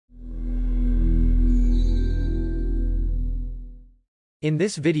In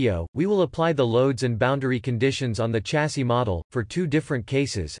this video, we will apply the loads and boundary conditions on the chassis model, for two different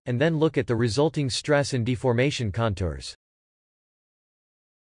cases, and then look at the resulting stress and deformation contours.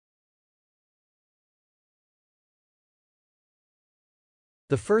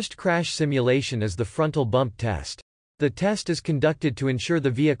 The first crash simulation is the frontal bump test. The test is conducted to ensure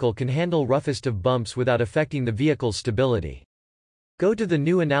the vehicle can handle roughest of bumps without affecting the vehicle's stability. Go to the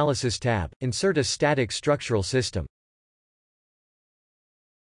New Analysis tab, insert a static structural system.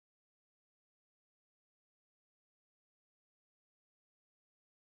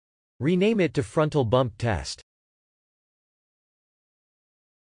 Rename it to Frontal Bump Test.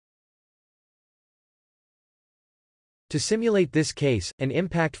 To simulate this case, an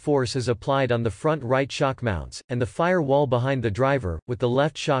impact force is applied on the front right shock mounts, and the firewall behind the driver, with the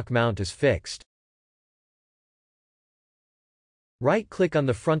left shock mount is fixed. Right-click on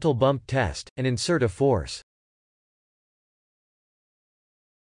the frontal bump test, and insert a force.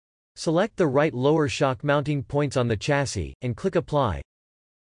 Select the right lower shock mounting points on the chassis, and click Apply.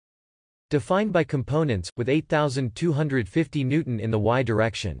 Defined by components, with 8,250 Newton in the Y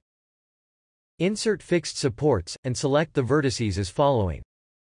direction. Insert fixed supports, and select the vertices as following.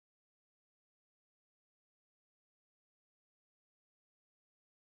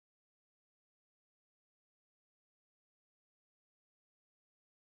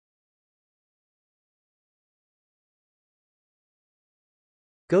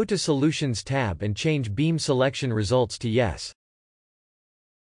 Go to Solutions tab and change Beam Selection Results to Yes.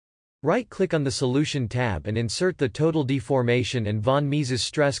 Right-click on the Solution tab and insert the total deformation and von Mises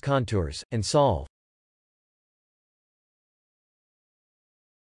stress contours, and solve.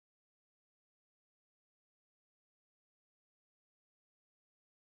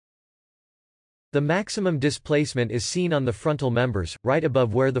 The maximum displacement is seen on the frontal members, right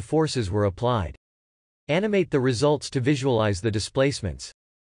above where the forces were applied. Animate the results to visualize the displacements.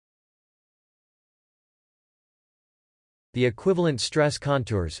 The equivalent stress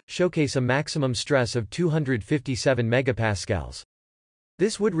contours showcase a maximum stress of 257 megapascals.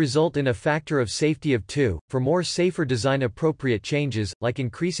 This would result in a factor of safety of 2. For more safer design, appropriate changes, like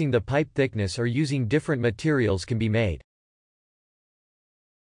increasing the pipe thickness or using different materials, can be made.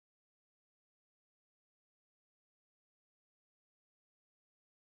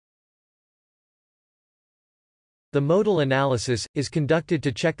 The modal analysis is conducted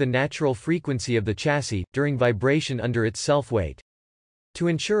to check the natural frequency of the chassis during vibration under its self-weight. To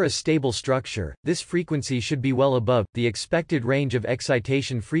ensure a stable structure, this frequency should be well above the expected range of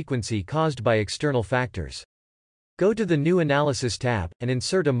excitation frequency caused by external factors. Go to the New Analysis tab, and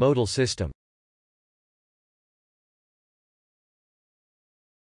insert a modal system.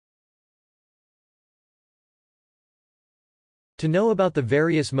 To know about the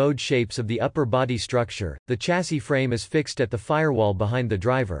various mode shapes of the upper body structure, the chassis frame is fixed at the firewall behind the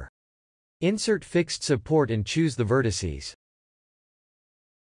driver. Insert fixed support and choose the vertices.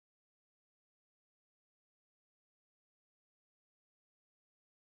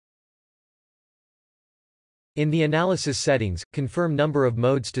 In the analysis settings, confirm number of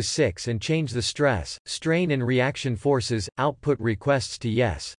modes to 6 and change the stress, strain and reaction forces, output requests to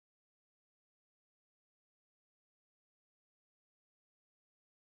Yes.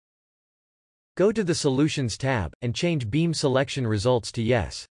 Go to the Solutions tab, and change Beam Selection Results to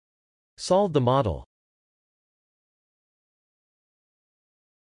Yes. Solve the model.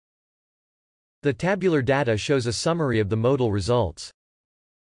 The tabular data shows a summary of the modal results.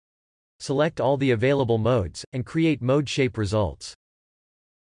 Select all the available modes, and create mode shape results.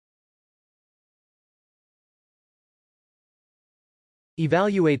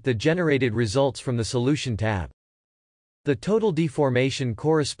 Evaluate the generated results from the Solution tab. The total deformation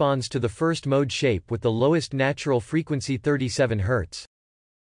corresponds to the first mode shape with the lowest natural frequency 37 Hz.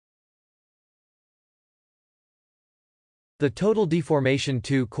 The total deformation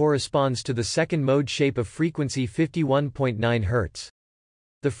 2 corresponds to the second mode shape of frequency 51.9 Hz.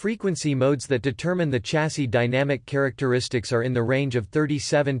 The frequency modes that determine the chassis dynamic characteristics are in the range of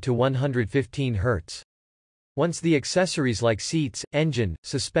 37 to 115 Hz. Once the accessories like seats, engine,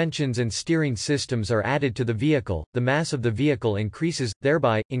 suspensions and steering systems are added to the vehicle, the mass of the vehicle increases,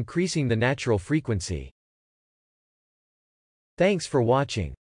 thereby increasing the natural frequency. Thanks for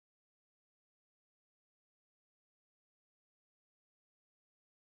watching.